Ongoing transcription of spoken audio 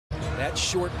That's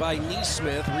short by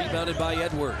Neesmith, rebounded by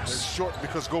Edwards. It's short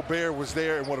because Gobert was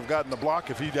there and would have gotten the block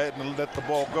if he hadn't let the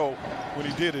ball go when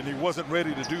he did, and he wasn't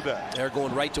ready to do that. They're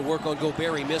going right to work on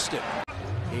Gobert. He missed it.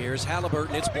 Here's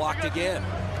Halliburton. It's blocked again.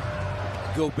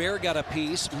 Gobert got a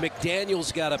piece.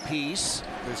 McDaniels got a piece.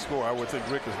 They score. I would think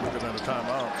Rick is looking at a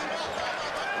timeout.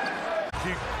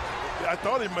 I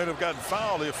thought he might have gotten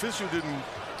fouled. The official didn't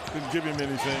give him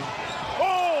anything.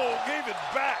 Oh, gave it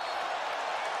back.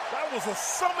 That was a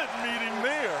summit meeting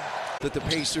there. That the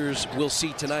Pacers will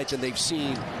see tonight than they've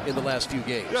seen in the last few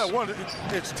games. Yeah, one,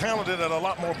 it's talented at a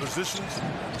lot more positions,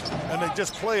 and they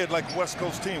just play it like West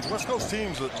Coast teams. West Coast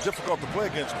teams are difficult to play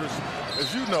against, Chris,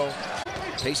 as you know.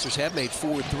 Pacers have made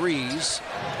 4 threes,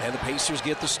 and the Pacers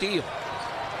get the steal.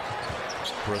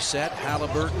 Brissett,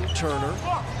 Halliburton, Turner.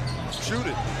 Shoot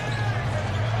it.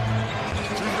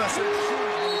 He's not saying shoot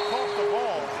it when he caught the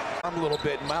ball. A little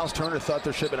bit. Myles Turner thought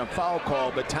there should have been a foul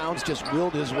call, but Towns just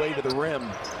willed his way to the rim.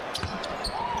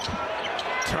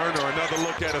 Turner, another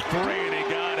look at a three, and he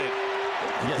got it.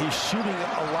 Yeah, he's shooting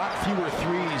a lot fewer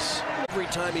threes. Every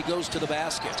time he goes to the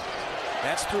basket.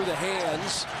 That's through the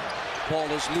hands. Ball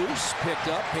is loose, picked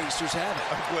up. Pacers have it.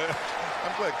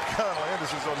 I'm glad Connell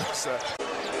Anderson's on this side.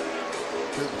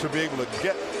 To be able to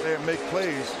get there and make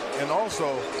plays, and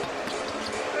also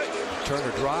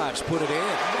Turner drives, put it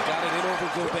in, got it in over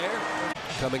Gobert.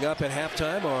 Coming up at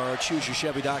halftime, our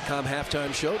ChooseYourChevy.com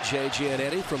halftime show. JJ and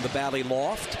Eddie from the Valley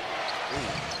Loft.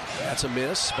 That's a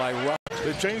miss by Ruff.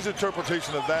 They changed the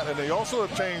interpretation of that, and they also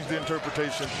have changed the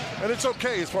interpretation, and it's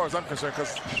okay as far as I'm concerned,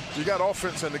 because you got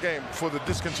offense in the game for the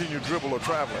discontinued dribble or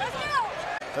traveling.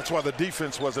 That's why the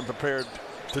defense wasn't prepared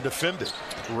to defend it.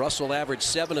 Russell averaged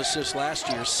 7 assists last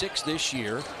year, 6 this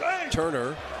year.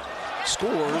 Turner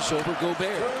scores over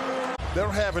Gobert. They're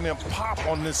having him pop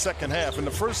on this second half. In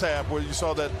the first half, where you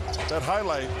saw that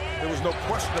highlight, there was no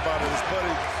question about it. His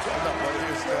buddy,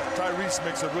 Tyrese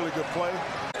makes a really good play.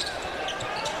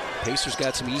 Pacers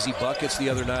got some easy buckets the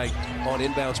other night on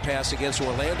inbounds pass against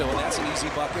Orlando, and that's an easy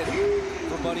bucket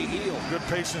for Buddy Hield. Good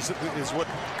patience is what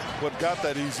got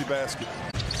that easy basket.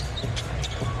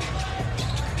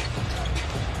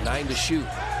 9 to shoot.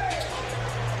 4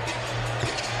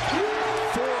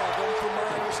 of them for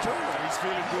Myles Turner. He's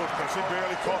feeling good because he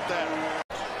barely caught that.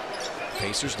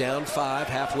 Pacers down 5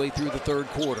 halfway through the third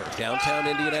quarter. Downtown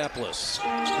Indianapolis.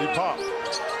 He popped.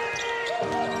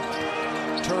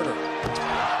 Turner.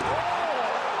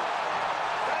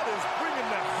 That is bringing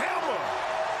the hammer.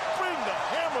 Bring the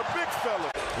hammer, big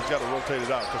fella. He's got to rotate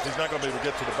it out because he's not going to be able to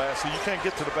get to the basket. You can't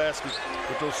get to the basket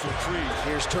with those 2 trees.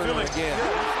 Here's Turner again.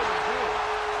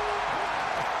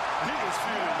 He is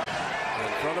feeling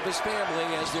in front of his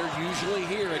family, as they're usually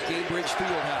here at Gainbridge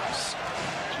Fieldhouse.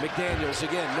 McDaniels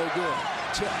again, no good.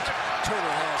 Tipped.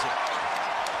 Turner has it.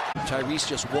 Tyrese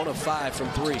just 1 of 5 from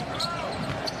 3.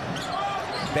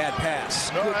 Bad pass.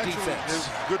 Good defense.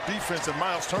 Good defense, and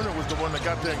Myles Turner was the one that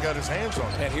got there and got his hands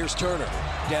on it. And here's Turner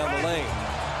down the lane.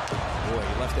 Boy,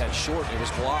 he left that short. It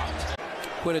was blocked.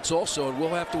 Quinnitz also, and we'll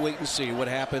have to wait and see what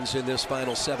happens in this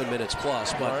final 7 minutes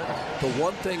plus. But the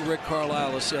one thing Rick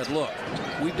Carlisle has said, look,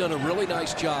 we've done a really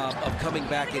nice job of coming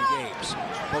back in games.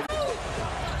 But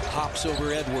hops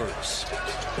over Edwards.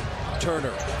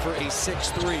 Turner for a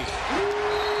 6-3. They're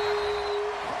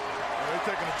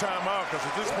taking a timeout because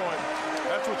at this point,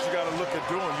 that's what you got to look at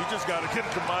doing. You just got to get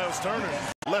it to Myles Turner.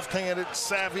 Left-handed,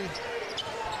 savvy.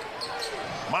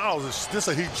 Myles, is this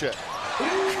a heat check?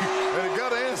 And it got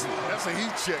to answer. That's a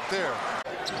heat check there.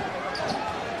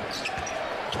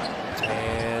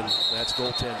 And that's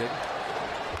goaltending.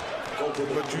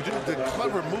 But you did the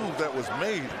clever move that was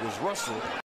made was Russell.